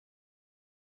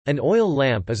An oil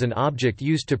lamp is an object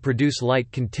used to produce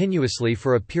light continuously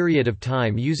for a period of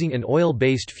time using an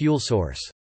oil-based fuel source.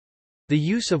 The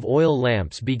use of oil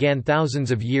lamps began thousands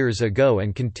of years ago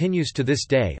and continues to this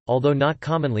day, although not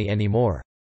commonly anymore.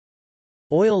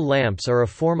 Oil lamps are a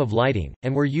form of lighting,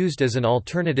 and were used as an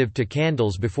alternative to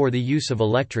candles before the use of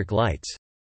electric lights.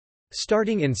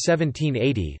 Starting in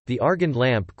 1780, the argand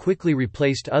lamp quickly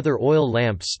replaced other oil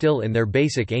lamps still in their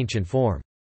basic ancient form.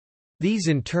 These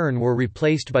in turn were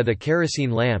replaced by the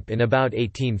kerosene lamp in about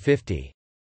 1850.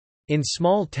 In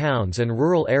small towns and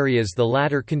rural areas the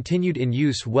latter continued in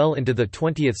use well into the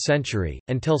 20th century,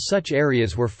 until such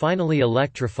areas were finally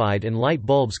electrified and light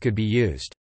bulbs could be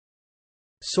used.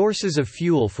 Sources of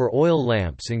fuel for oil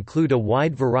lamps include a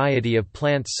wide variety of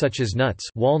plants such as nuts,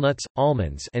 walnuts,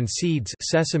 almonds, and seeds,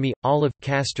 sesame, olive,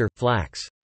 castor, flax.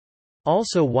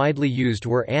 Also widely used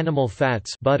were animal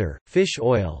fats, butter, fish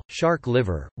oil, shark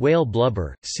liver, whale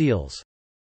blubber, seals.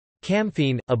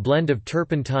 Camphene, a blend of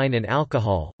turpentine and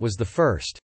alcohol, was the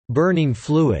first burning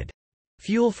fluid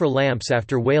fuel for lamps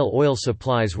after whale oil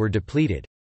supplies were depleted.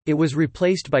 It was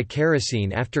replaced by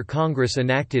kerosene after Congress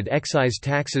enacted excise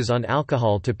taxes on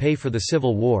alcohol to pay for the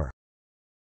Civil War.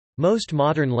 Most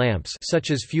modern lamps,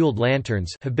 such as fueled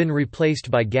lanterns, have been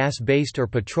replaced by gas-based or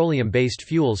petroleum-based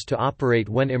fuels to operate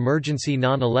when emergency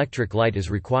non-electric light is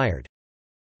required.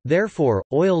 Therefore,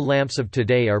 oil lamps of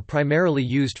today are primarily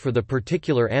used for the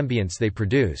particular ambience they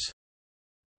produce.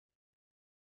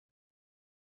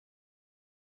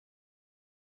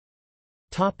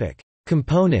 Topic: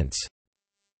 Components.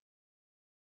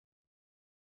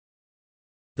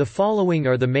 The following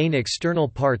are the main external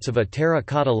parts of a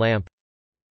terracotta lamp.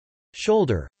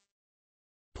 Shoulder.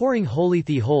 Pouring hole,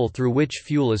 the hole through which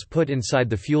fuel is put inside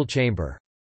the fuel chamber.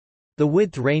 The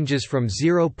width ranges from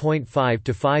 0.5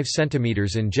 to 5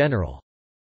 cm in general.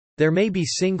 There may be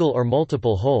single or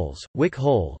multiple holes, wick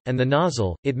hole, and the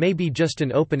nozzle, it may be just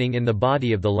an opening in the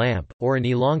body of the lamp, or an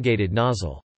elongated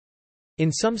nozzle.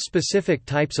 In some specific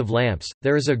types of lamps,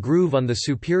 there is a groove on the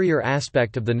superior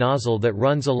aspect of the nozzle that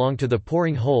runs along to the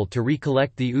pouring hole to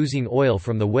recollect the oozing oil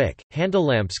from the wick. Handle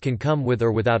lamps can come with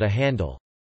or without a handle.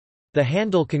 The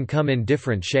handle can come in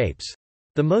different shapes.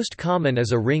 The most common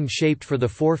is a ring shaped for the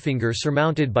forefinger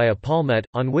surmounted by a palmette,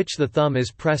 on which the thumb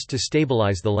is pressed to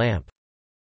stabilize the lamp.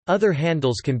 Other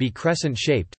handles can be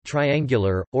crescent-shaped,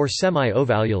 triangular, or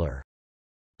semi-ovalvular.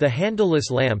 The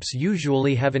handleless lamps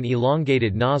usually have an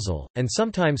elongated nozzle, and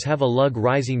sometimes have a lug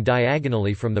rising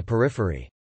diagonally from the periphery.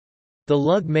 The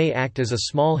lug may act as a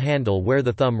small handle where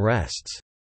the thumb rests.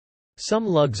 Some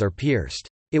lugs are pierced.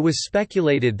 It was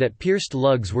speculated that pierced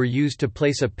lugs were used to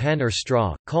place a pen or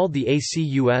straw, called the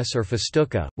acus or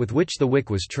festuca, with which the wick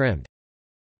was trimmed.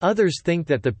 Others think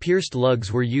that the pierced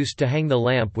lugs were used to hang the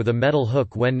lamp with a metal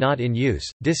hook when not in use.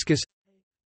 Discus.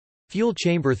 Fuel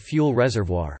chamber. Fuel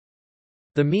reservoir.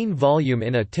 The mean volume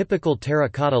in a typical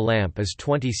terracotta lamp is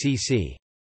 20 cc.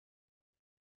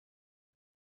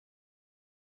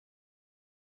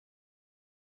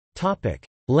 Topic: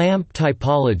 Lamp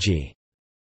typology.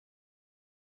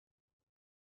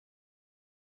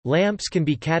 Lamps can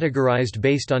be categorized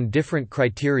based on different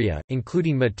criteria,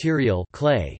 including material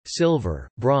clay, silver,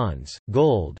 bronze,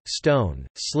 gold, stone,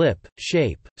 slip,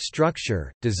 shape,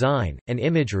 structure, design, and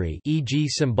imagery, e.g.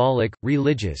 symbolic,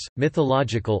 religious,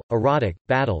 mythological, erotic,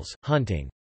 battles, hunting.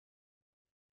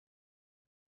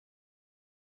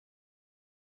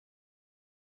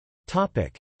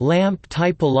 Lamp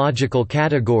typological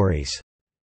categories.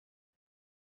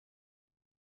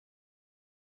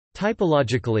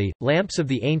 Typologically, lamps of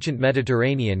the ancient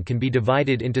Mediterranean can be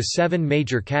divided into 7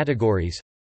 major categories.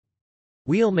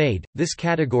 Wheel-made, this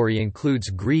category includes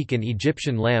Greek and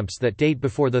Egyptian lamps that date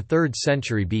before the 3rd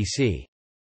century BC.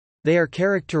 They are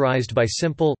characterized by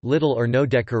simple, little or no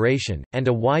decoration, and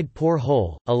a wide pour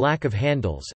hole, a lack of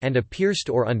handles, and a pierced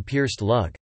or unpierced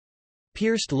lug.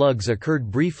 Pierced lugs occurred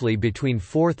briefly between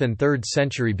 4th and 3rd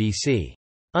century BC.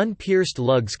 Unpierced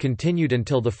lugs continued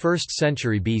until the 1st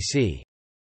century BC.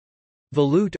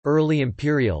 Volute, early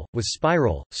imperial, with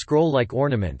spiral, scroll-like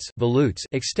ornaments volutes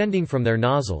extending from their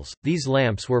nozzles. These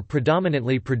lamps were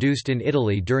predominantly produced in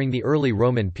Italy during the early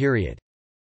Roman period.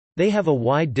 They have a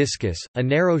wide discus, a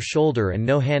narrow shoulder and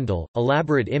no handle,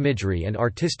 elaborate imagery and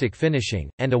artistic finishing,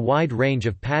 and a wide range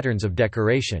of patterns of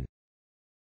decoration.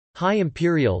 High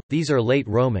imperial, these are late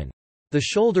Roman. The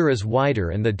shoulder is wider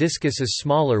and the discus is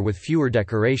smaller with fewer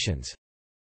decorations.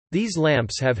 These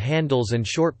lamps have handles and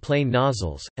short plain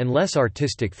nozzles, and less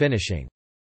artistic finishing.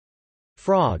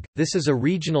 Frog, this is a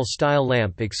regional style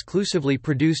lamp exclusively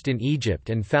produced in Egypt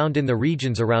and found in the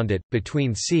regions around it,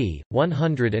 between c.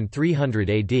 100 and 300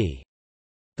 AD.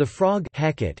 The The frog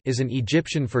Hecate is an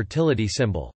Egyptian fertility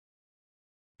symbol.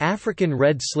 African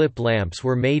red slip lamps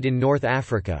were made in North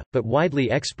Africa, but widely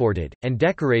exported, and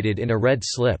decorated in a red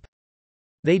slip.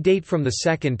 They date from the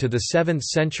 2nd to the 7th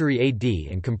century AD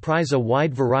and comprise a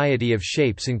wide variety of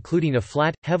shapes including a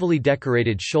flat, heavily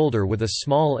decorated shoulder with a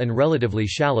small and relatively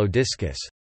shallow discus.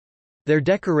 Their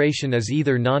decoration is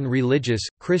either non-religious,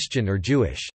 Christian or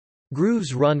Jewish.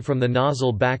 Grooves run from the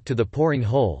nozzle back to the pouring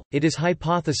hole. It is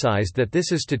hypothesized that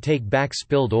this is to take back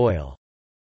spilled oil.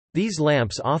 These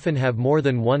lamps often have more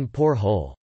than one pour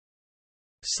hole.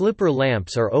 Slipper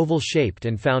lamps are oval-shaped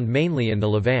and found mainly in the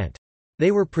Levant.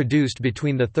 They were produced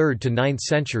between the 3rd to 9th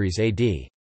centuries AD.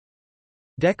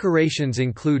 Decorations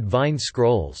include vine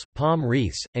scrolls, palm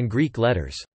wreaths, and Greek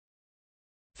letters.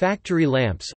 Factory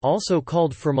lamps, also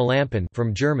called Firmalampen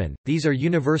from German, these are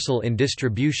universal in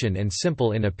distribution and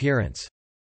simple in appearance.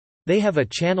 They have a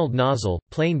channeled nozzle,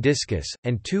 plain discus,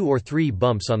 and 2 or 3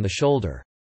 bumps on the shoulder.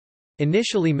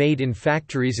 Initially made in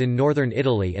factories in northern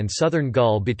Italy and southern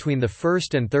Gaul between the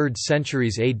 1st and 3rd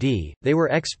centuries AD, they were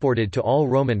exported to all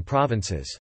Roman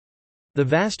provinces. The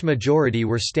vast majority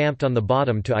were stamped on the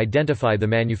bottom to identify the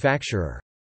manufacturer.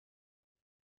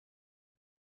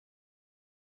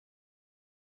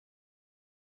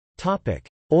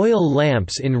 Oil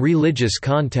lamps in religious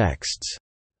contexts.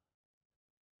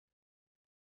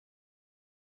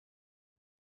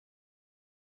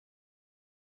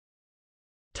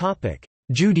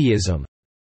 Judaism.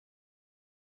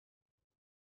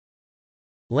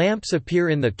 Lamps appear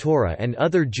in the Torah and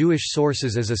other Jewish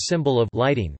sources as a symbol of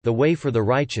lighting the way for the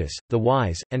righteous, the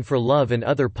wise, and for love and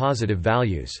other positive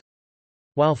values.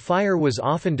 While fire was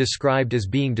often described as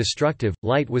being destructive,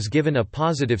 light was given a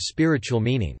positive spiritual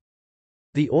meaning.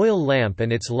 The oil lamp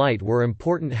and its light were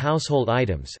important household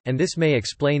items, and this may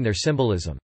explain their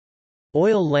symbolism.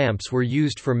 Oil lamps were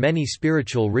used for many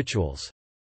spiritual rituals.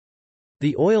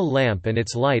 The oil lamp and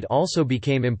its light also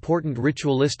became important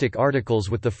ritualistic articles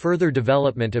with the further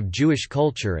development of Jewish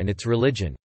culture and its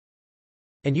religion.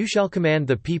 And you shall command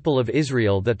the people of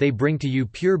Israel that they bring to you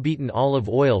pure beaten olive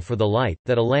oil for the light,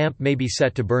 that a lamp may be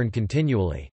set to burn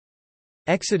continually.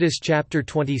 Exodus chapter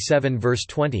 27 verse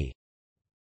 20.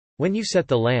 When you set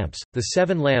the lamps, the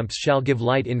 7 lamps shall give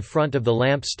light in front of the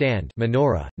lamp stand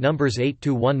menorah, Numbers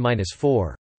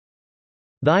 8-1-4.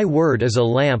 Thy word is a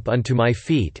lamp unto my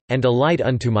feet, and a light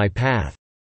unto my path.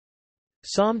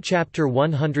 Psalm chapter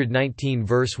 119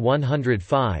 verse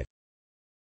 105.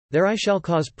 There I shall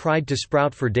cause pride to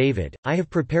sprout for David, I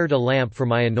have prepared a lamp for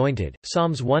my anointed.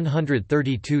 Psalms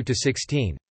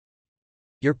 132-16.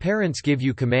 Your parents give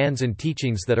you commands and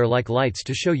teachings that are like lights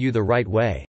to show you the right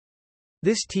way.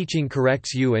 This teaching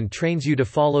corrects you and trains you to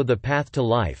follow the path to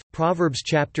life. Proverbs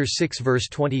chapter 6 verse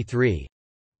 23.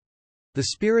 The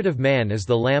spirit of man is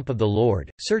the lamp of the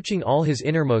Lord, searching all his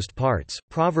innermost parts.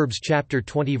 Proverbs chapter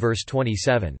 20 verse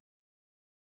 27.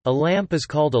 A lamp is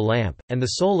called a lamp, and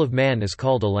the soul of man is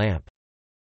called a lamp.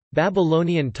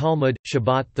 Babylonian Talmud,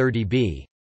 Shabbat 30b.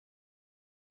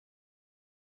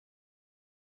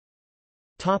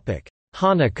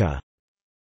 Hanukkah.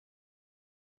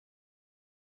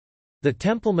 The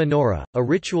temple menorah, a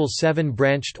ritual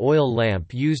 7-branched oil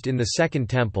lamp used in the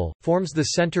Second Temple, forms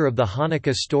the center of the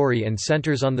Hanukkah story and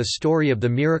centers on the story of the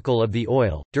miracle of the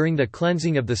oil. During the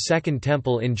cleansing of the Second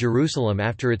Temple in Jerusalem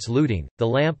after its looting, the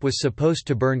lamp was supposed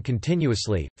to burn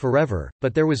continuously, forever,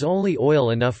 but there was only oil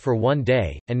enough for 1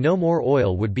 day, and no more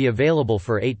oil would be available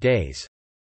for 8 days.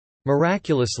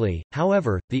 Miraculously,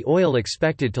 however, the oil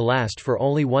expected to last for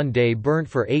only 1 day burnt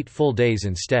for 8 full days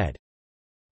instead.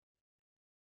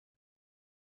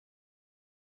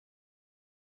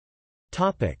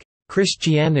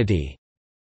 Christianity.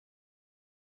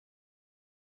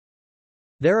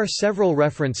 There are several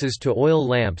references to oil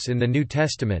lamps in the New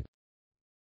Testament.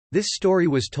 This story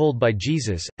was told by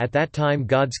Jesus. At that time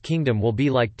God's kingdom will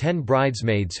be like 10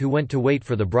 bridesmaids who went to wait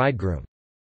for the bridegroom.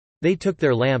 They took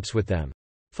their lamps with them.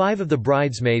 5 of the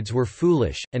bridesmaids were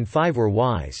foolish, and 5 were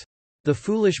wise. The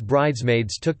foolish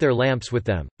bridesmaids took their lamps with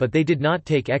them, but they did not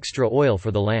take extra oil for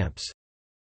the lamps.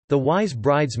 The wise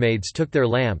bridesmaids took their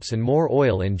lamps and more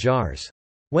oil in jars.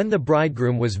 When the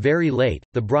bridegroom was very late,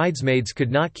 the bridesmaids could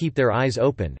not keep their eyes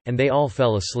open, and they all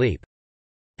fell asleep.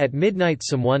 At midnight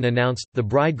someone announced, "The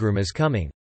bridegroom is coming.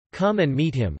 Come and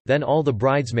meet him." Then all the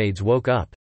bridesmaids woke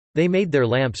up. They made their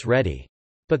lamps ready.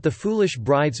 But the foolish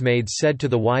bridesmaids said to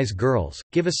the wise girls,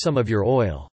 "Give us some of your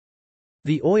oil."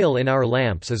 "The oil in our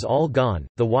lamps is all gone,"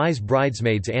 the wise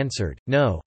bridesmaids answered.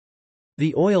 "No.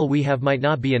 The oil we have might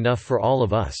not be enough for all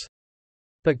of us.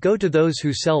 But go to those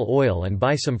who sell oil and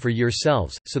buy some for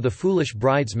yourselves." So the foolish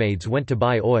bridesmaids went to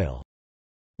buy oil.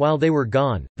 While they were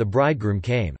gone, the bridegroom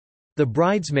came. The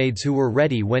bridesmaids who were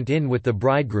ready went in with the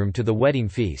bridegroom to the wedding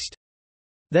feast.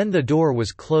 Then the door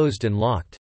was closed and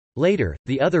locked. Later,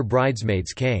 the other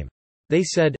bridesmaids came. They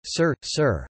said, "Sir,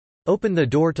 sir, open the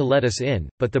door to let us in,"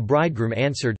 but the bridegroom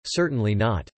answered, "Certainly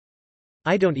not.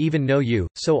 I don't even know you,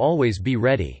 so always be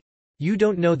ready. You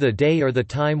don't know the day or the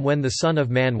time when the Son of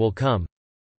Man will come.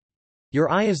 Your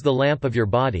eye is the lamp of your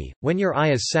body. When your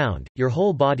eye is sound, your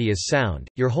whole body is sound,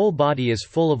 your whole body is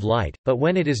full of light, but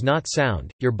when it is not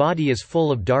sound, your body is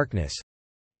full of darkness.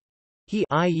 He,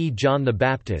 i.e. John the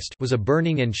Baptist, was a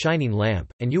burning and shining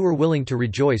lamp, and you were willing to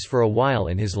rejoice for a while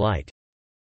in his light.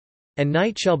 And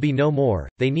night shall be no more,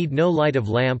 they need no light of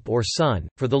lamp or sun,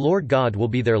 for the Lord God will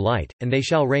be their light, and they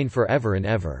shall reign for ever and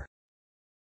ever.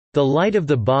 The light of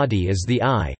the body is the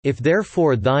eye, if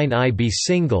therefore thine eye be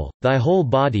single, thy whole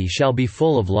body shall be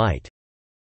full of light.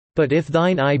 But if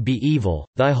thine eye be evil,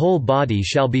 thy whole body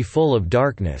shall be full of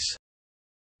darkness.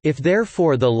 If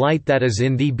therefore the light that is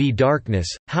in thee be darkness,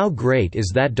 how great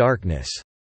is that darkness?"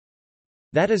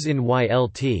 That is in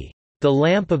YLT. The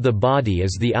lamp of the body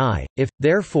is the eye, if,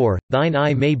 therefore, thine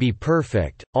eye may be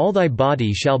perfect, all thy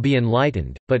body shall be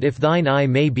enlightened, but if thine eye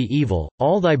may be evil,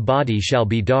 all thy body shall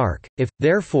be dark. If,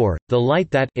 therefore, the light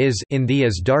that is in thee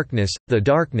is darkness, the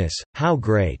darkness, how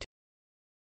great!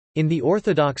 In the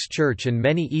Orthodox Church and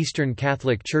many Eastern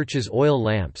Catholic churches oil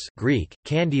lamps Greek,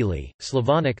 kandili,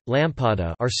 Slavonic,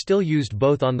 lampada are still used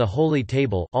both on the holy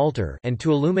table altar and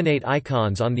to illuminate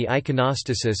icons on the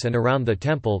iconostasis and around the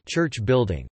temple church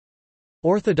building.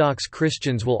 Orthodox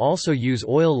Christians will also use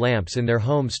oil lamps in their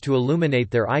homes to illuminate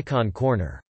their icon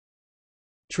corner.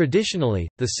 Traditionally,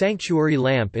 the sanctuary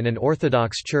lamp in an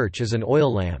Orthodox church is an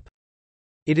oil lamp.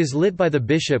 It is lit by the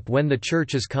bishop when the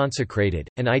church is consecrated,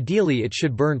 and ideally it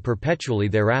should burn perpetually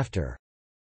thereafter.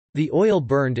 The oil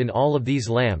burned in all of these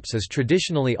lamps is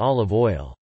traditionally olive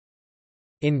oil.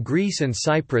 In Greece and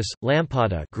Cyprus,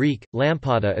 lampada Greek,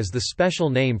 lampada is the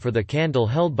special name for the candle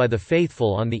held by the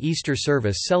faithful on the Easter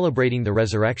service celebrating the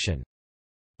resurrection.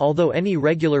 Although any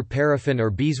regular paraffin or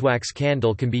beeswax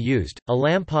candle can be used, a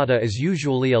lampada is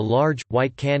usually a large,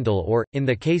 white candle or, in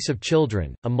the case of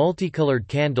children, a multicolored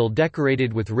candle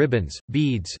decorated with ribbons,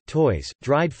 beads, toys,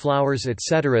 dried flowers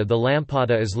etc. The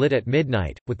lampada is lit at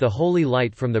midnight, with the holy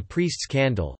light from the priest's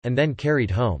candle, and then carried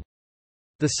home.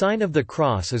 The sign of the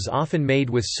cross is often made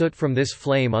with soot from this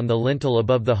flame on the lintel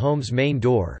above the home's main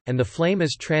door, and the flame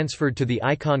is transferred to the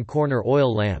icon corner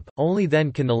oil lamp, only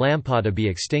then can the lampada be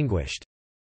extinguished.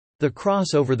 The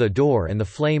cross over the door and the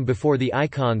flame before the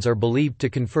icons are believed to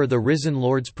confer the risen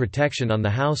Lord's protection on the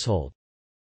household.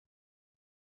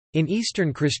 In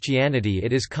Eastern Christianity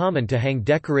it is common to hang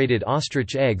decorated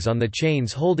ostrich eggs on the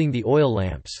chains holding the oil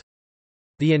lamps.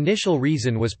 The initial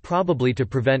reason was probably to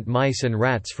prevent mice and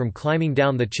rats from climbing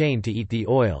down the chain to eat the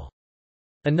oil.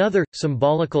 Another,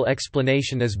 symbolical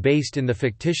explanation is based in the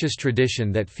fictitious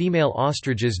tradition that female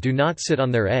ostriches do not sit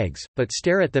on their eggs, but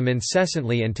stare at them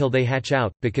incessantly until they hatch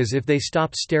out, because if they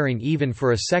stop staring even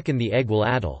for a second the egg will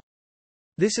addle.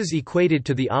 This is equated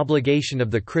to the obligation of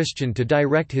the Christian to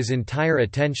direct his entire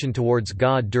attention towards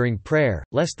God during prayer,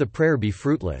 lest the prayer be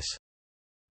fruitless.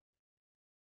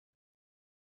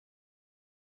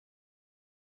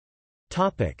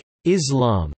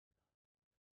 Islam.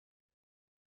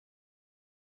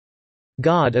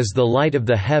 God is the light of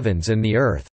the heavens and the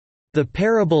earth. The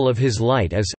parable of his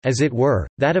light is, as it were,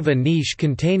 that of a niche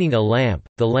containing a lamp,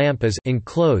 the lamp is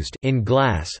enclosed in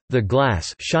glass, the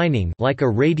glass shining like a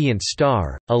radiant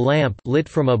star, a lamp lit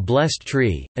from a blessed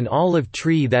tree, an olive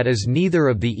tree that is neither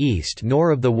of the east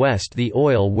nor of the west, the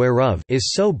oil whereof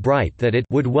is so bright that it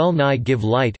would well nigh give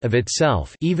light of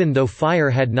itself even though fire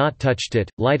had not touched it,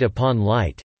 light upon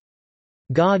light.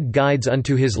 God guides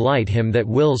unto his light him that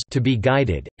wills to be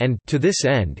guided, and to this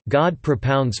end God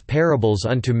propounds parables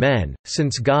unto men,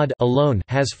 since God alone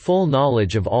has full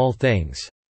knowledge of all things.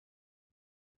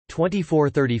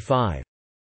 24:35.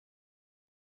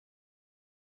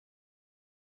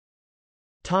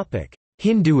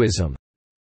 Hinduism.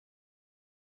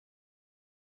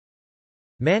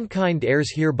 Mankind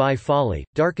errs here by folly,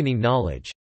 darkening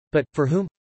knowledge. But, for whom?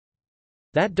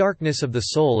 That darkness of the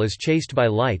soul is chased by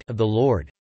light of the Lord.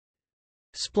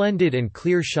 Splendid and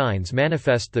clear shines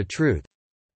manifest the truth,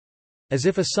 as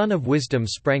if a sun of wisdom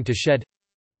sprang to shed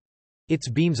its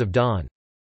beams of dawn.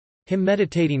 Him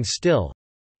meditating still,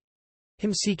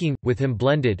 him seeking, with him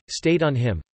blended, stayed on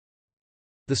him.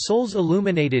 The souls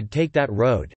illuminated take that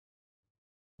road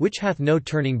which hath no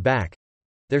turning back,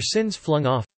 their sins flung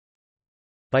off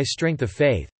by strength of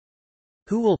faith.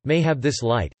 Who will, may have this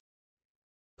light?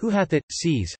 Who hath it,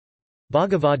 sees.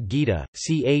 Bhagavad Gita,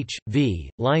 ch. v.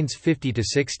 lines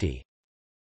 50–60.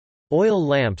 Oil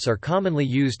lamps are commonly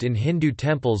used in Hindu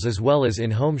temples as well as in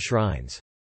home shrines.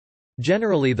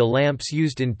 Generally, the lamps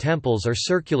used in temples are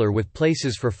circular with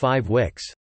places for 5 wicks.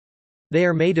 They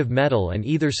are made of metal and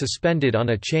either suspended on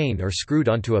a chain or screwed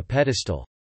onto a pedestal.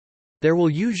 There will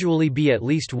usually be at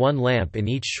least one lamp in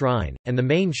each shrine, and the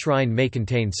main shrine may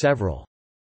contain several.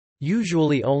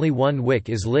 Usually only one wick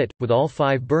is lit, with all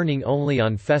 5 burning only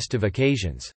on festive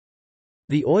occasions.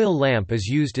 The oil lamp is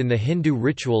used in the Hindu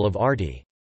ritual of Aarti.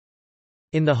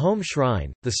 In the home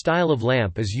shrine, the style of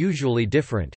lamp is usually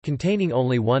different, containing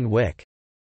only one wick.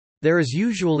 There is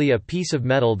usually a piece of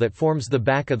metal that forms the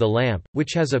back of the lamp,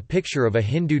 which has a picture of a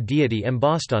Hindu deity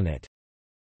embossed on it.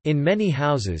 In many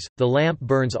houses, the lamp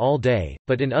burns all day,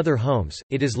 but in other homes,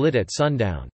 it is lit at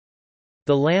sundown.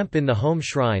 The lamp in the home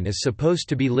shrine is supposed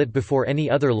to be lit before any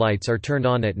other lights are turned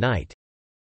on at night.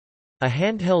 A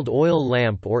handheld oil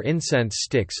lamp or incense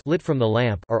sticks lit from the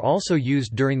lamp are also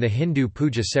used during the Hindu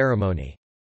puja ceremony.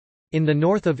 In the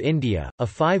north of India, a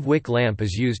 5-wick lamp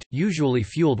is used, usually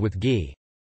fueled with ghee.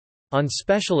 On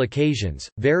special occasions,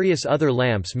 various other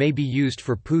lamps may be used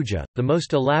for puja, the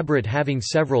most elaborate having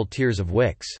several tiers of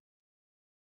wicks.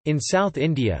 In South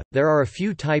India, there are a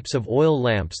few types of oil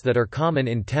lamps that are common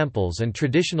in temples and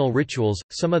traditional rituals.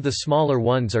 Some of the smaller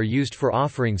ones are used for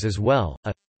offerings as well.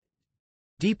 A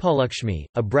Deepalakshmi,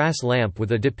 a brass lamp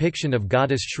with a depiction of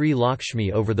goddess Sri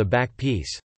Lakshmi over the back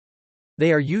piece.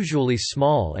 They are usually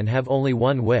small and have only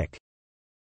one wick.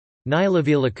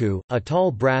 Nilavilaku, a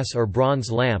tall brass or bronze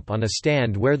lamp on a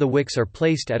stand where the wicks are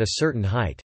placed at a certain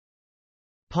height.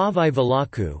 Pavai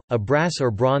Valaku, a brass or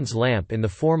bronze lamp in the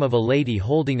form of a lady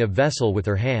holding a vessel with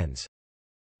her hands.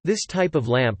 This type of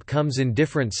lamp comes in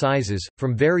different sizes,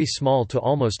 from very small to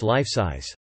almost life-size.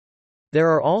 There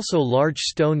are also large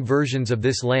stone versions of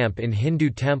this lamp in Hindu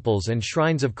temples and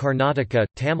shrines of Karnataka,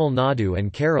 Tamil Nadu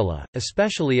and Kerala,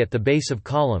 especially at the base of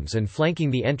columns and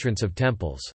flanking the entrance of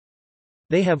temples.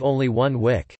 They have only one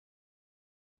wick.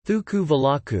 Thuku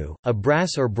Valaku, a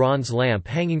brass or bronze lamp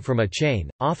hanging from a chain,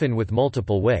 often with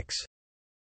multiple wicks.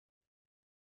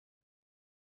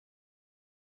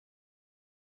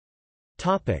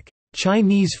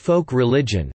 Chinese folk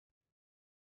religion.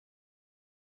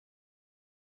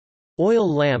 Oil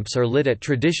lamps are lit at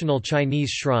traditional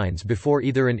Chinese shrines before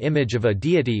either an image of a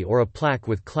deity or a plaque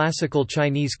with classical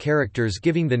Chinese characters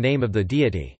giving the name of the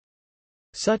deity.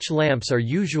 Such lamps are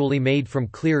usually made from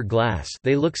clear glass.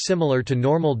 They look similar to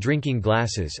normal drinking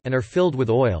glasses and are filled with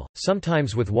oil,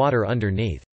 sometimes with water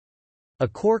underneath. A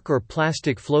cork or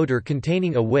plastic floater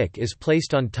containing a wick is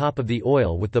placed on top of the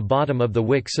oil with the bottom of the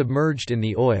wick submerged in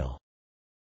the oil.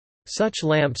 Such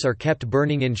lamps are kept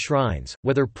burning in shrines,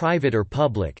 whether private or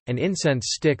public, and incense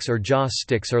sticks or joss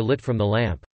sticks are lit from the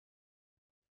lamp.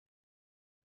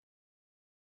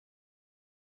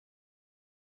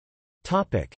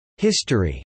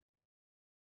 History.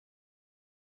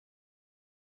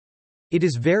 It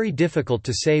is very difficult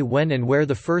to say when and where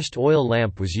the first oil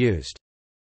lamp was used.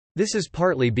 This is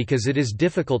partly because it is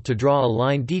difficult to draw a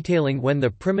line detailing when the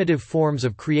primitive forms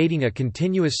of creating a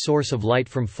continuous source of light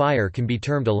from fire can be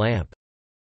termed a lamp.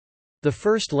 The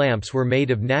first lamps were made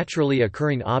of naturally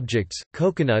occurring objects,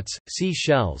 coconuts, sea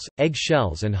shells, egg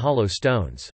shells and hollow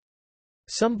stones.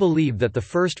 Some believe that the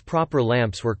first proper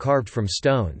lamps were carved from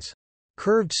stones.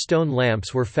 Curved stone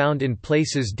lamps were found in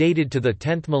places dated to the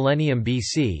 10th millennium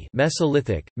BC,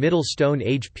 Mesolithic, Middle Stone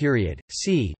Age period,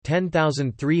 c.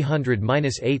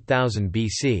 10,300–8000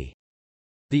 BC.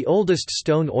 The oldest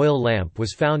stone oil lamp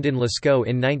was found in Lascaux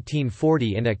in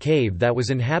 1940 in a cave that was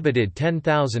inhabited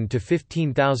 10,000 to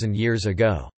 15,000 years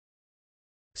ago.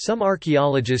 Some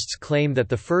archaeologists claim that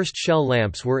the first shell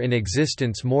lamps were in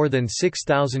existence more than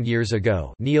 6,000 years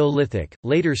ago, Neolithic,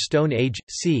 later Stone Age,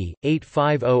 c.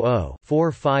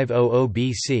 8500–4500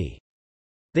 BC.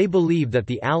 They believe that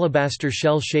the alabaster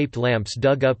shell-shaped lamps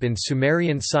dug up in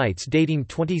Sumerian sites dating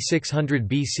 2600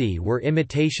 BC were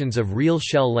imitations of real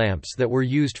shell lamps that were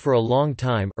used for a long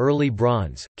time. Early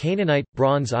Bronze, Canaanite,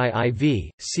 Bronze IIV,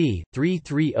 c.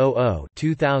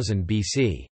 3300–2000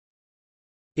 BC.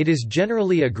 It is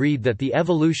generally agreed that the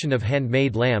evolution of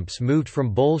handmade lamps moved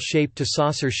from bowl-shaped to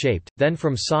saucer-shaped, then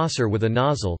from saucer with a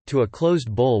nozzle, to a closed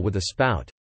bowl with a spout.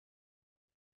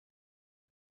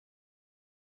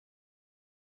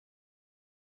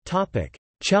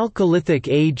 Chalcolithic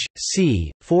Age,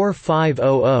 c.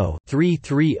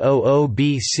 4500–3300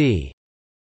 BC.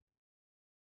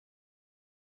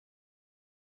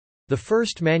 The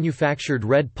first manufactured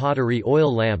red pottery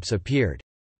oil lamps appeared.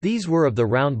 These were of the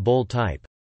round bowl type.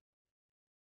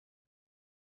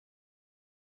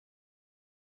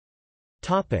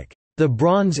 The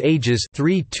Bronze Ages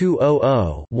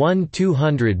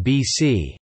 3200–1200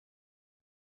 BC.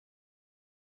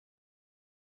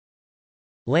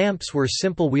 Lamps were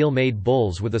simple wheel-made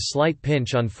bowls with a slight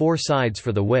pinch on four sides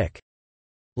for the wick.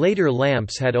 Later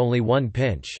lamps had only one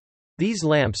pinch. These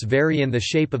lamps vary in the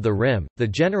shape of the rim, the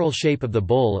general shape of the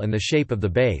bowl and the shape of the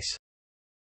base.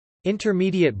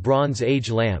 Intermediate Bronze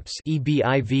Age lamps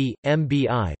 (EBIV,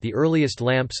 MBI), the earliest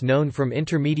lamps known from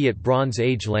Intermediate Bronze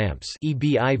Age lamps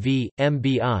 (EBIV,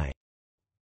 MBI),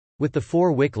 with the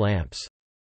four-wick lamps.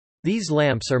 These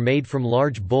lamps are made from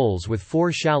large bowls with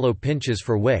four shallow pinches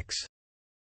for wicks.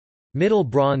 Middle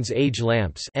Bronze Age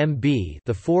lamps (MB),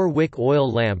 the four-wick oil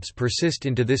lamps persist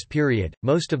into this period.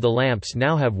 Most of the lamps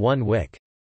now have one wick.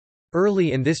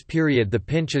 Early in this period the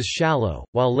pinch is shallow,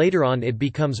 while later on it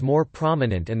becomes more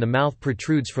prominent and the mouth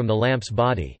protrudes from the lamp's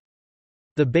body.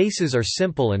 The bases are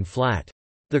simple and flat.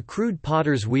 The crude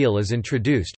potter's wheel is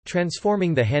introduced,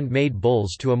 transforming the handmade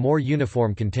bowls to a more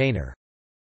uniform container.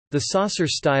 The saucer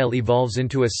style evolves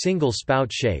into a single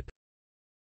spout shape.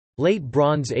 Late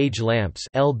Bronze Age lamps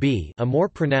 (LB), a more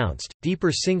pronounced,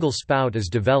 deeper single spout is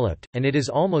developed, and it is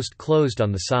almost closed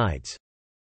on the sides.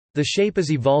 The shape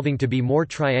is evolving to be more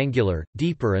triangular,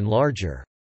 deeper and larger.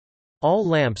 All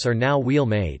lamps are now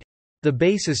wheel-made. The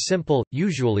base is simple,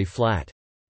 usually flat.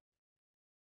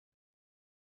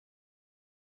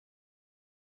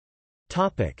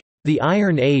 The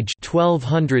Iron Age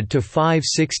 1200 to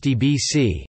 560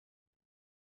 BC.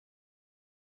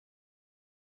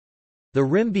 The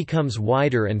rim becomes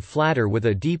wider and flatter with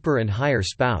a deeper and higher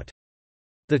spout.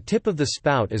 The tip of the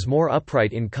spout is more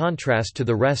upright in contrast to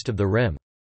the rest of the rim.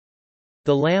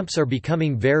 The lamps are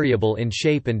becoming variable in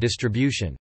shape and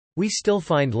distribution. We still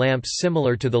find lamps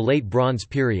similar to the Late Bronze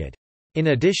period. In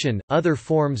addition, other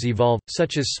forms evolve,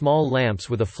 such as small lamps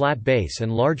with a flat base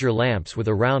and larger lamps with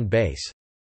a round base.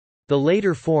 The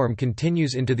later form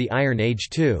continues into the Iron Age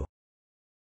too.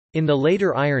 In the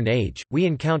later Iron Age, we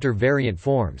encounter variant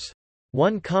forms.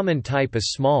 One common type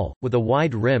is small, with a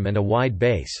wide rim and a wide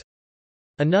base.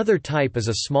 Another type is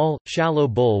a small, shallow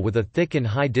bowl with a thick and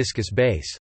high discus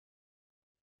base.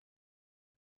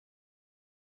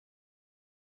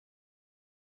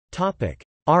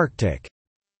 Arctic.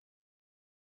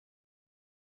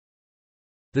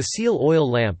 The seal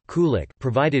oil lamp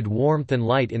provided warmth and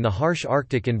light in the harsh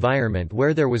Arctic environment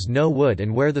where there was no wood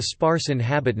and where the sparse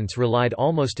inhabitants relied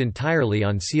almost entirely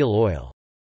on seal oil.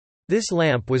 This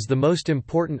lamp was the most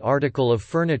important article of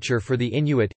furniture for the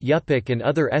Inuit, Yupik and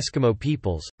other Eskimo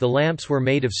peoples. The lamps were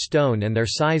made of stone and their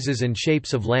sizes and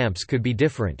shapes of lamps could be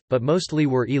different, but mostly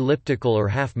were elliptical or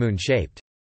half-moon shaped.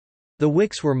 The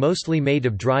wicks were mostly made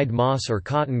of dried moss or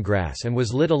cotton grass and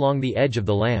was lit along the edge of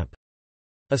the lamp.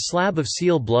 A slab of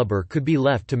seal blubber could be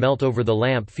left to melt over the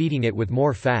lamp, feeding it with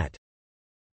more fat.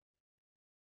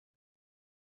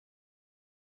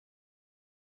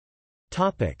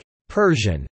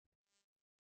 Persian.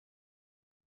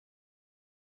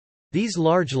 These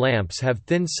large lamps have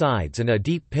thin sides and a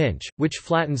deep pinch, which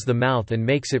flattens the mouth and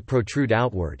makes it protrude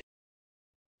outward.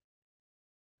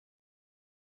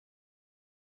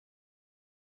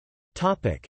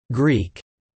 Greek.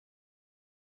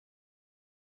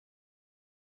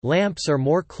 Lamps are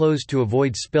more closed to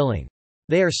avoid spilling.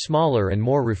 They are smaller and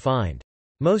more refined.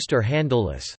 Most are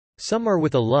handleless. Some are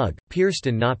with a lug, pierced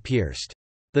and not pierced.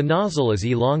 The nozzle is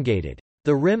elongated.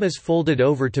 The rim is folded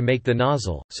over to make the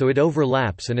nozzle, so it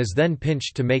overlaps and is then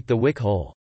pinched to make the wick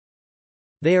hole.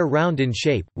 They are round in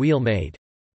shape, wheel-made.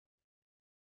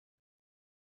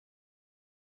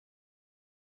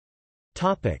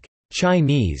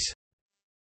 Chinese.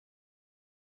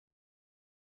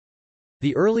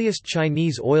 The earliest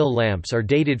Chinese oil lamps are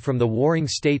dated from the Warring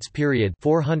States period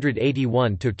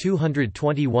 481 to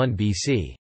 221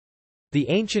 BC. The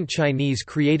ancient Chinese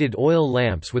created oil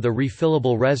lamps with a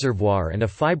refillable reservoir and a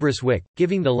fibrous wick,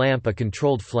 giving the lamp a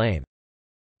controlled flame.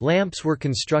 Lamps were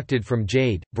constructed from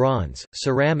jade, bronze,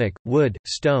 ceramic, wood,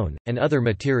 stone, and other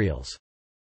materials.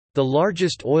 The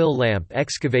largest oil lamp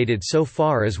excavated so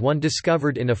far is one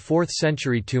discovered in a 4th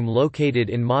century tomb located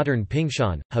in modern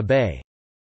Pingshan, Hebei.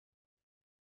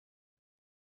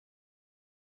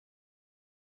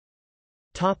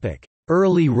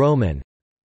 Early Roman.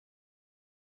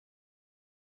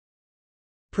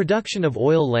 Production of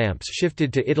oil lamps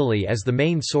shifted to Italy as the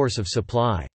main source of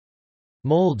supply.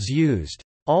 Molds used.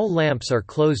 All lamps are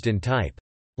closed in type.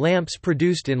 Lamps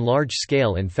produced in large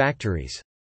scale in factories.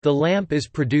 The lamp is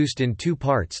produced in two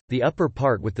parts, the upper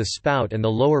part with the spout and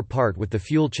the lower part with the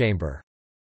fuel chamber.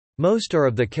 Most are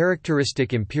of the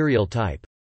characteristic imperial type.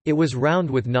 It was round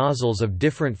with nozzles of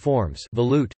different forms,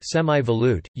 volute,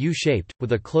 semi-volute, U-shaped,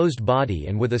 with a closed body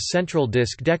and with a central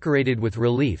disc decorated with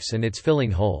reliefs and its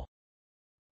filling hole.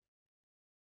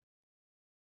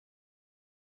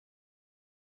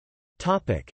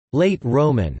 Late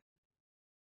Roman.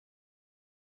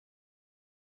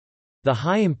 The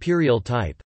high imperial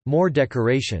type. More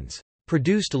decorations.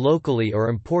 Produced locally or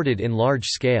imported in large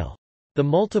scale. The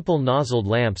multiple nozzled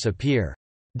lamps appear.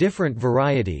 Different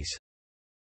varieties.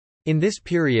 In this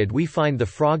period we find the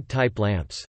frog-type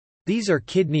lamps. These are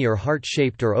kidney or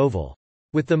heart-shaped or oval,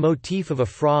 with the motif of a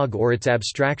frog or its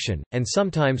abstraction, and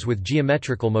sometimes with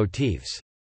geometrical motifs.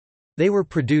 They were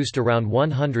produced around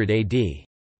 100 AD.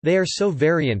 They are so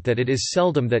variant that it is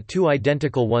seldom that two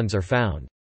identical ones are found.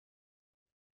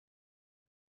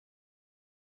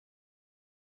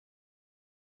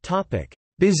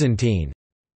 Byzantine.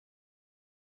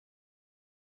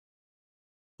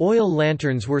 Oil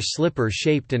lanterns were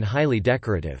slipper-shaped and highly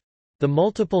decorative. The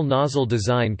multiple nozzle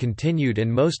design continued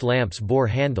and most lamps bore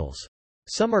handles.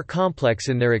 Some are complex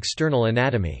in their external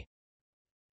anatomy.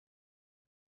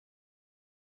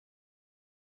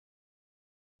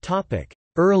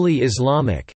 Early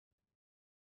Islamic.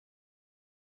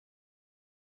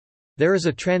 There is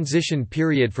a transition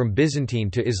period from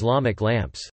Byzantine to Islamic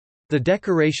lamps. The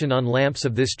decoration on lamps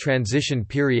of this transition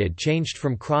period changed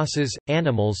from crosses,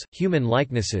 animals, human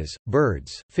likenesses,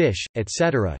 birds, fish,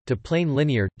 etc., to plain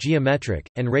linear, geometric,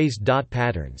 and raised dot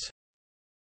patterns.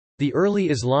 The early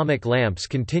Islamic lamps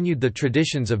continued the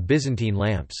traditions of Byzantine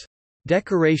lamps.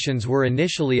 Decorations were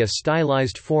initially a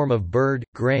stylized form of bird,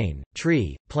 grain,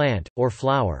 tree, plant, or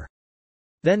flower.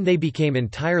 Then they became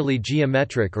entirely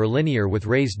geometric or linear with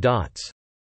raised dots.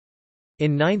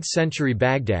 In 9th century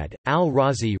Baghdad,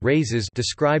 al-Razi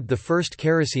described the first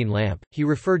kerosene lamp. He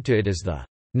referred to it as the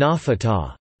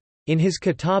Nafatah in his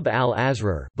Kitab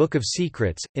al-Asrar, Book of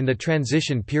Secrets. In the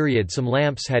transition period some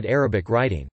lamps had Arabic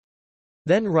writing.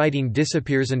 Then writing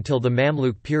disappears until the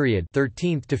Mamluk period,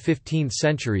 13th to 15th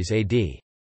centuries AD.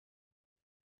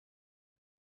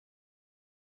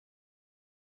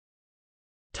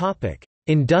 Topic: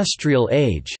 Industrial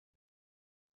Age.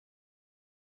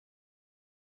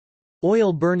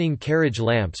 Oil-burning carriage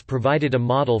lamps provided a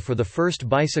model for the first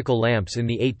bicycle lamps in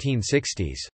the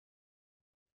 1860s.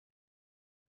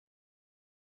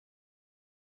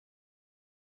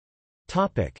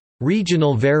 Topic: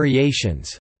 Regional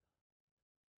variations.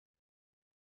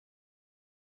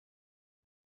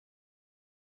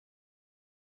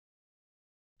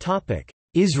 Topic: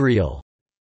 Israel.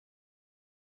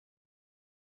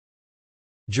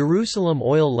 Jerusalem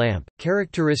oil lamp,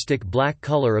 characteristic black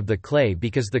color of the clay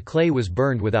because the clay was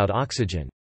burned without oxygen.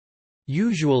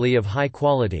 Usually of high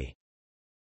quality.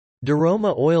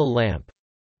 Daroma oil lamp,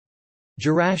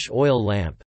 Jerash oil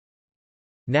lamp,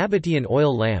 Nabatean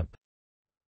oil lamp,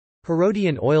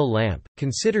 Herodian oil lamp,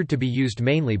 considered to be used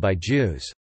mainly by Jews.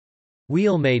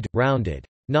 Wheel-made, rounded.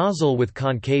 Nozzle with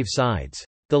concave sides.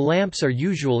 The lamps are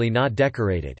usually not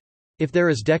decorated. If there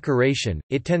is decoration,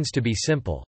 it tends to be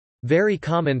simple. Very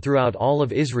common throughout all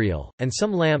of Israel, and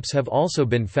some lamps have also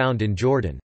been found in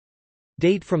Jordan.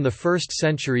 Date from the 1st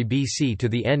century BC to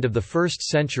the end of the 1st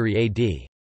century AD.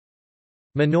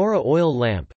 Menorah oil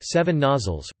lamp, 7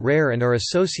 nozzles, rare and are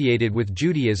associated with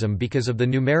Judaism because of the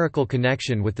numerical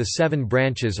connection with the 7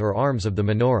 branches or arms of the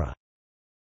menorah.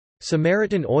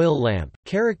 Samaritan oil lamp,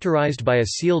 characterized by a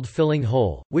sealed filling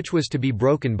hole, which was to be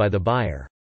broken by the buyer.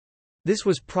 This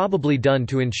was probably done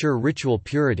to ensure ritual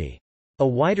purity. A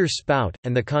wider spout,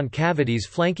 and the concavities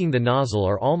flanking the nozzle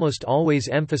are almost always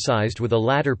emphasized with a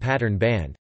ladder pattern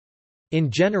band.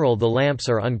 In general the lamps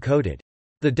are uncoated.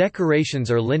 The decorations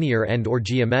are linear and or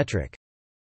geometric.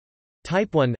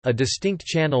 Type 1, a distinct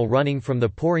channel running from the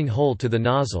pouring hole to the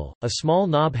nozzle, a small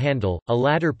knob handle, a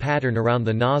ladder pattern around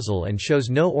the nozzle and shows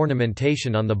no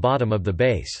ornamentation on the bottom of the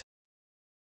base.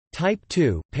 Type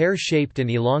 2, pear-shaped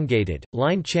and elongated,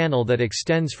 line channel that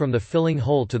extends from the filling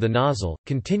hole to the nozzle,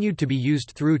 continued to be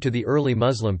used through to the early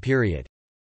Muslim period.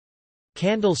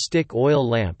 Candlestick oil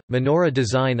lamp, menorah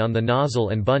design on the nozzle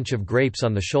and bunch of grapes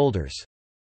on the shoulders.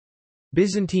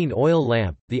 Byzantine oil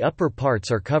lamp, the upper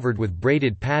parts are covered with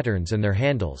braided patterns and their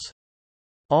handles.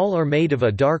 All are made of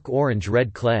a dark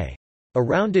orange-red clay. A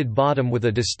rounded bottom with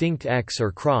a distinct X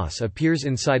or cross appears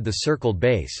inside the circled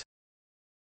base.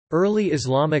 Early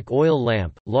Islamic oil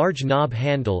lamp, large knob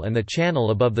handle and the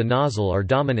channel above the nozzle are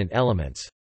dominant elements.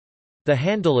 The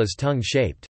handle is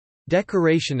tongue-shaped.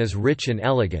 Decoration is rich and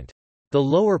elegant. The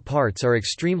lower parts are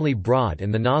extremely broad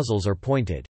and the nozzles are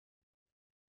pointed.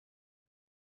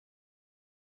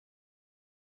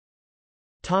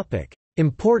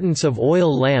 Importance of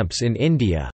oil lamps in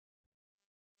India.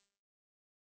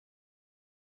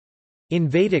 In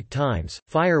Vedic times,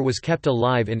 fire was kept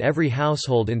alive in every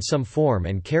household in some form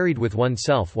and carried with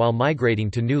oneself while migrating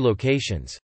to new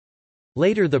locations.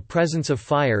 Later the presence of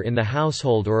fire in the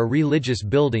household or a religious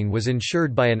building was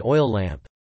ensured by an oil lamp.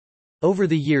 Over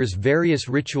the years various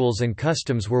rituals and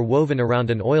customs were woven around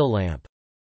an oil lamp.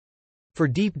 For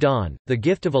deep dawn, the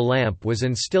gift of a lamp was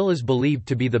and still is believed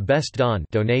to be the best dawn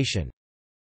donation.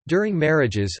 During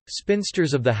marriages,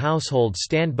 spinsters of the household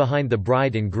stand behind the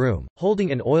bride and groom,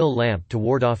 holding an oil lamp to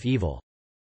ward off evil.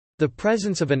 The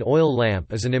presence of an oil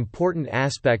lamp is an important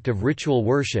aspect of ritual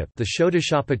worship, the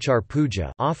Shodashopachar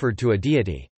puja, offered to a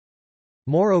deity.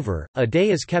 Moreover, a day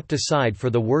is kept aside for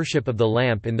the worship of the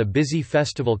lamp in the busy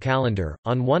festival calendar,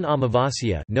 on one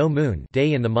Amavasya, no moon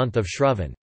day in the month of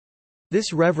Shravan.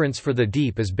 This reverence for the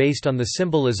deep is based on the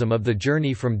symbolism of the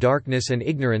journey from darkness and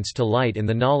ignorance to light in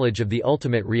the knowledge of the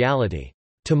ultimate reality.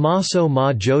 Tamaso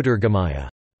ma Jyotirgamaya.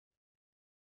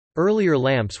 Earlier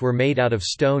lamps were made out of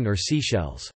stone or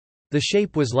seashells. The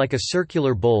shape was like a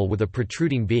circular bowl with a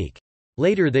protruding beak.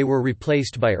 Later they were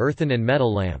replaced by earthen and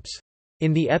metal lamps.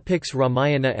 In the epics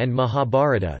Ramayana and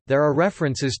Mahabharata, there are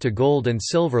references to gold and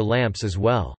silver lamps as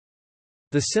well.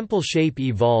 The simple shape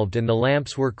evolved and the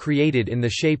lamps were created in the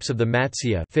shapes of the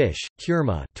Matsya fish,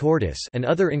 Kurma tortoise, and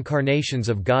other incarnations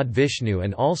of God Vishnu,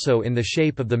 and also in the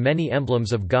shape of the many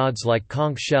emblems of gods like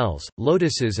conch shells,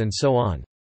 lotuses and so on.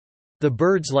 The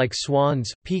birds like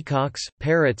swans, peacocks,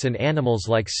 parrots and animals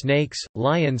like snakes,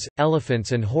 lions,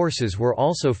 elephants and horses were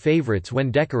also favorites when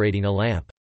decorating a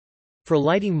lamp. For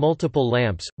lighting multiple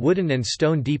lamps, wooden and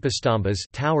stone deepastambas,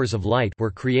 towers of light,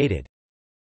 were created.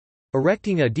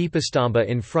 Erecting a deepastamba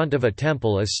in front of a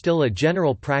temple is still a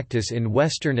general practice in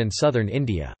western and southern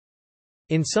India.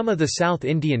 In some of the South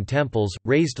Indian temples,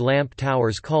 raised lamp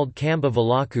towers called kamba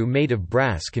valaku made of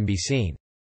brass can be seen.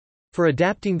 For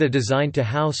adapting the design to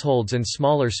households and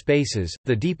smaller spaces,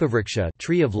 the Deepavriksha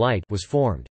tree of light was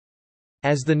formed.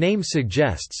 As the name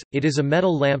suggests, it is a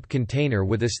metal lamp container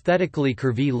with aesthetically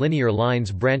curvy linear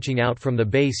lines branching out from the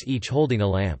base, each holding a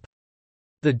lamp.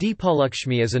 The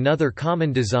Deepalakshmi is another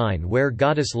common design where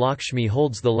goddess Lakshmi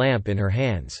holds the lamp in her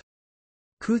hands.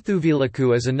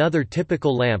 Kuthuvilaku is another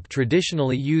typical lamp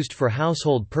traditionally used for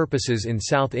household purposes in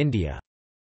South India.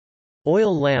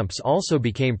 Oil lamps also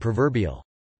became proverbial.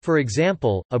 For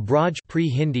example, a Braj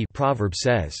pre-Hindi proverb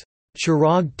says,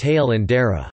 "Chirag tail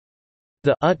andhera."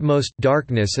 The utmost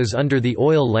darkness is under the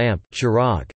oil lamp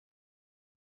chirag,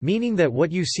 meaning that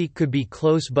what you seek could be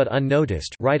close but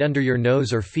unnoticed, right under your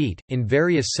nose or feet, in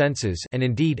various senses, and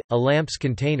indeed, a lamp's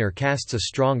container casts a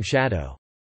strong shadow.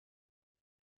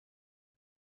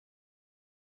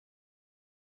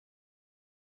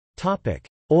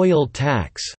 Oil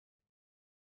tax.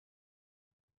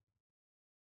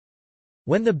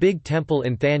 When the big temple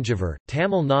in Thanjavur,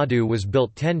 Tamil Nadu was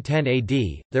built 1010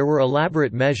 AD, there were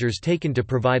elaborate measures taken to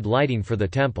provide lighting for the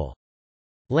temple.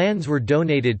 Lands were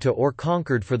donated to or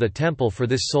conquered for the temple for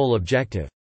this sole objective.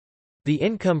 The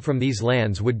income from these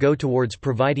lands would go towards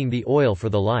providing the oil for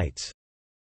the lights.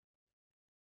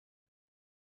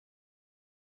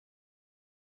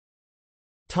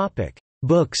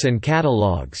 Books and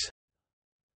catalogues.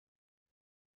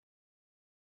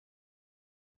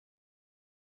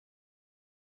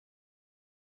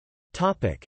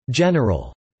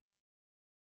 General.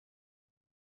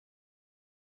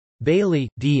 Bailey,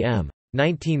 D.M.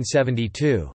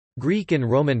 1972. Greek and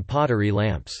Roman Pottery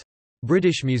Lamps.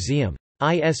 British Museum.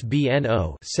 ISBN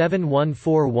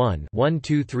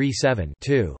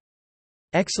 0-7141-1237-2.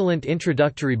 Excellent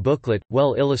introductory booklet,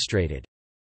 well illustrated.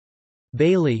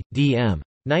 Bailey, D.M.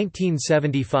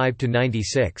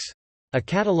 1975–96. A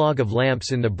Catalogue of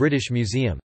Lamps in the British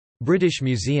Museum. British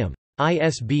Museum.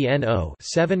 ISBN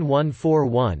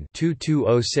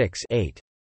 0-7141-2206-8.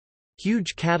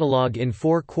 Huge catalogue in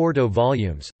 4 quarto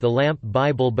volumes, the Lamp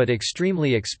Bible, but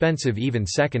extremely expensive even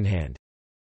secondhand.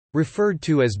 Referred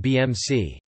to as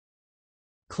BMC.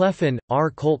 Cleffin, R.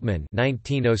 Coltman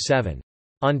 1907.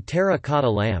 On Terra Cotta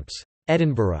Lamps.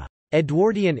 Edinburgh.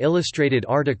 Edwardian illustrated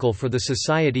article for the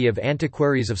Society of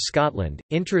Antiquaries of Scotland,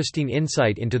 interesting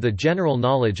insight into the general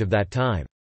knowledge of that time.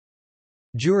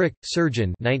 Jurek,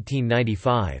 Surgeon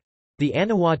 1995. The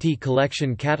Anawati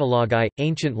Collection Catalogue I,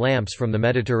 Ancient Lamps from the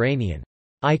Mediterranean.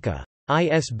 ICA.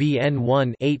 ISBN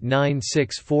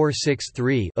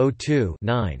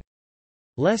 1-896463-02-9.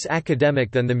 Less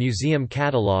academic than the museum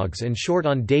catalogues and short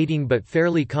on dating but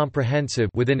fairly comprehensive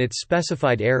within its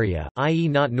specified area, i.e.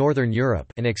 not Northern Europe,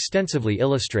 and extensively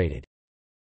illustrated.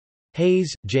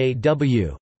 Hayes, J.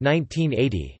 W.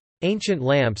 1980. Ancient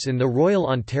Lamps in the Royal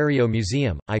Ontario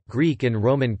Museum, I. Greek and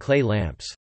Roman Clay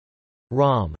Lamps.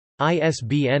 Rom.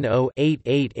 ISBN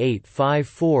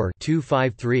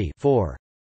 0-88854-253-4.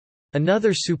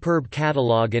 Another superb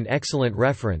catalogue and excellent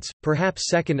reference, perhaps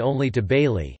second only to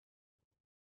Bailey.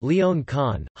 Leon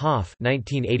Kahn, Hoff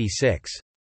 1986.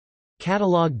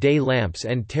 Catalogue des Lamps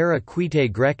en terre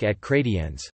cuite grecque et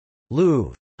chrétiennes.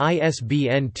 Louvre.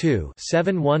 ISBN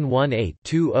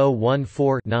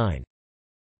 2-7118-2014-9.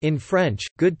 In French,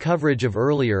 good coverage of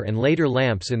earlier and later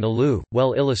lamps in the Louvre,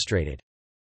 well illustrated.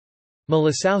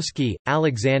 Milasowski,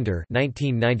 Alexander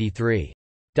 1993.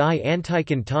 Die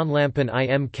Antiken Tonlampen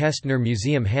im Kästner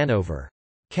Museum Hanover.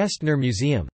 Kästner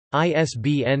Museum.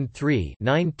 ISBN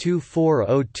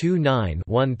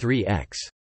 3-924029-13-X.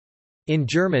 In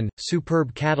German,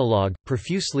 superb catalogue,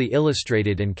 profusely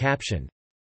illustrated and captioned.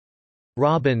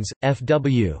 Robbins,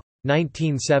 F.W.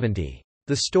 1970.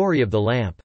 The Story of the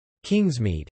Lamp.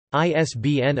 Kingsmead.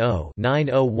 ISBN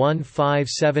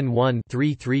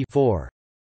 0-901571-33-4.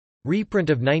 Reprint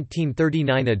of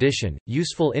 1939 edition,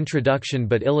 useful introduction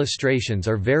but illustrations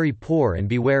are very poor and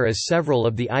beware as several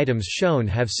of the items shown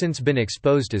have since been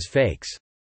exposed as fakes.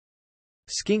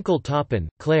 Skinkel-Toppin,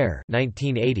 Claire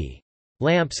 1980.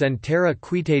 Lamps and terra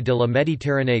cuite de la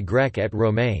Méditerranée grecque et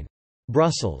romaine.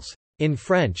 Brussels. In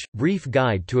French, Brief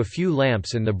Guide to a Few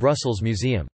Lamps in the Brussels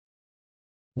Museum.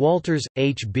 Walters,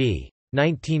 H. B.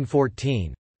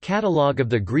 1914. Catalogue of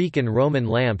the Greek and Roman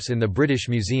lamps in the British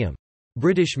Museum.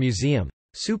 British Museum.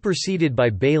 Superseded by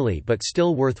Bailey but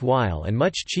still worthwhile and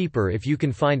much cheaper if you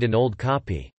can find an old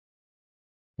copy.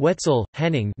 Wetzel,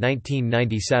 Henning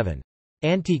 1997.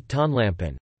 Antique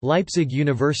Tonlampen. Leipzig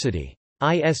University.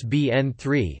 ISBN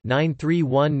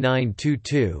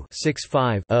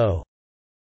 3-931922-65-0.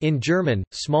 In German,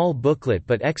 small booklet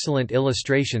but excellent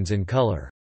illustrations in color.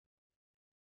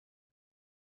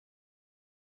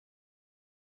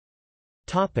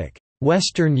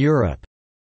 Western Europe.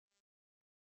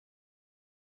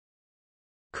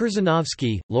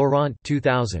 Kurzanovsky, Laurent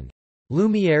 2000.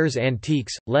 Lumières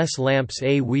antiques, les lampes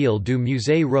à huile du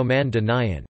Musée roman de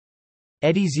Nyon.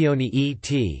 Edizioni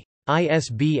et.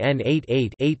 ISBN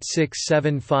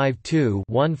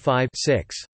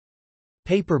 88-86752-15-6.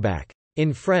 Paperback.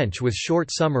 In French with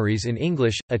short summaries in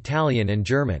English, Italian and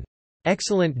German.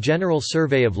 Excellent general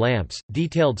survey of lamps,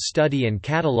 detailed study and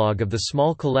catalogue of the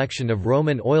small collection of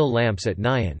Roman oil lamps at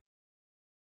Nyon.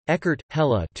 Eckert,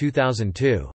 Hella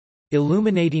 2002.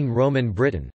 Illuminating Roman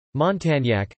Britain.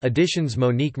 Montagnac, Editions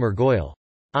Monique Mergoyle.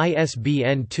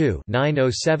 ISBN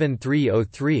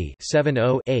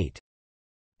 2-907303-70-8.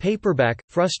 Paperback,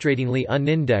 frustratingly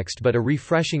unindexed but a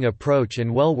refreshing approach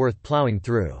and well worth ploughing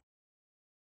through.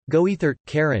 Goethert,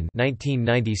 Karen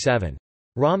 1997.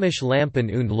 Römische Lampen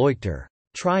und Leuchter.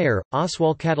 Trier,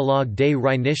 Auswahlkatalog des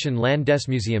Rheinischen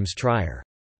Landesmuseums Trier.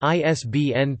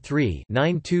 ISBN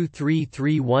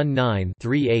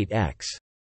 3-923319-38-X.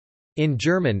 In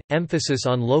German, emphasis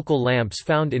on local lamps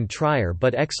found in Trier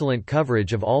but excellent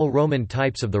coverage of all Roman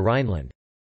types of the Rhineland.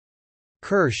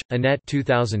 Kirsch, Annette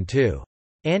 2002.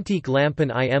 Antique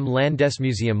Lampen im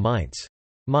Landesmuseum Mainz.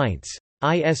 Mainz.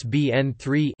 ISBN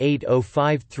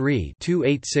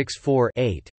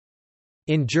 3-8053-2864-8.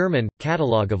 In German,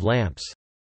 Catalogue of Lamps.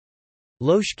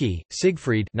 Loschke,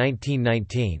 Siegfried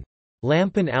 1919.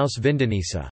 Lampen aus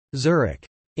Vindenisse. Zurich.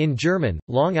 In German,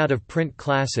 long out of print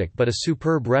classic but a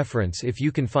superb reference if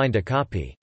you can find a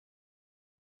copy.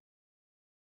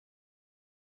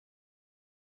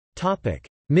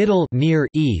 Middle Near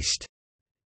East.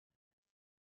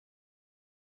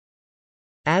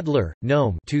 Adler,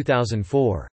 Noam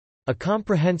 2004. A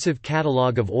comprehensive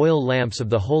catalogue of oil lamps of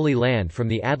the Holy Land from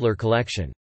the Adler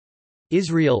collection.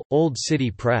 Israel, Old City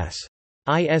Press.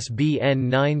 ISBN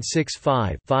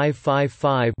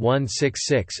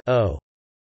 965-555-166-0.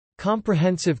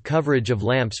 Comprehensive coverage of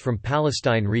lamps from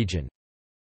Palestine region.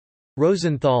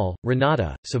 Rosenthal,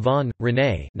 Renata, Savon,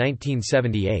 René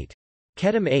 1978.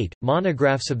 Kedem 8,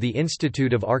 Monographs of the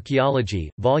Institute of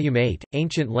Archaeology, Volume 8,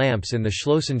 Ancient Lamps in the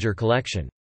Schlosinger Collection.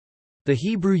 The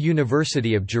Hebrew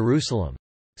University of Jerusalem.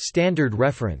 Standard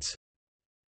reference.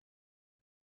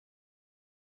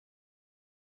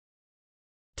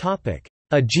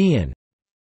 Aegean.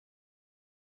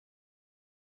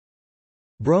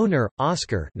 Broner,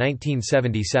 Oscar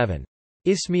 1977.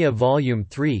 Ismia Volume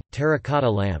 3, Terracotta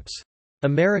Lamps.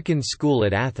 American School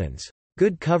at Athens.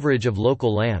 Good coverage of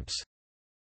local lamps.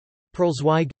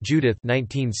 Perlzweig, Judith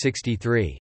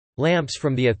 1963. Lamps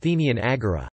from the Athenian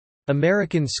Agora.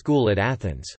 American School at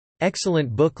Athens.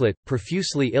 Excellent booklet,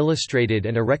 profusely illustrated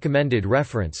and a recommended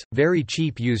reference, very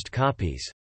cheap used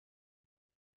copies.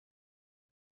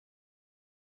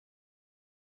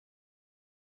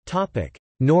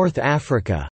 North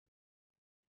Africa.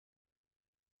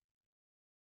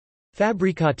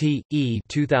 Fabbricati, E.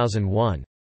 2001.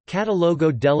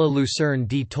 Catalogo della Lucerne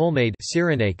di Tolmade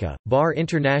Cyrenaica, Bar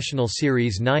International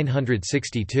Series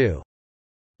 962.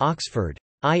 Oxford.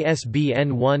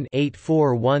 ISBN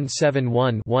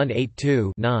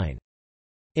 1-84171-182-9.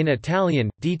 In Italian,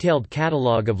 detailed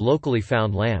catalogue of locally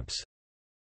found lamps.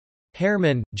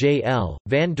 Herman, J. L.,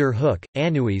 van der Hoek,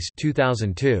 Annuis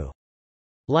 2002.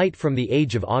 Light from the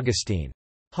Age of Augustine.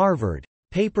 Harvard.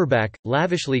 Paperback,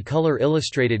 lavishly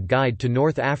color-illustrated guide to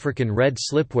North African red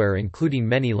slipware including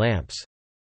many lamps.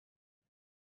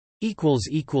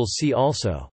 See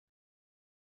also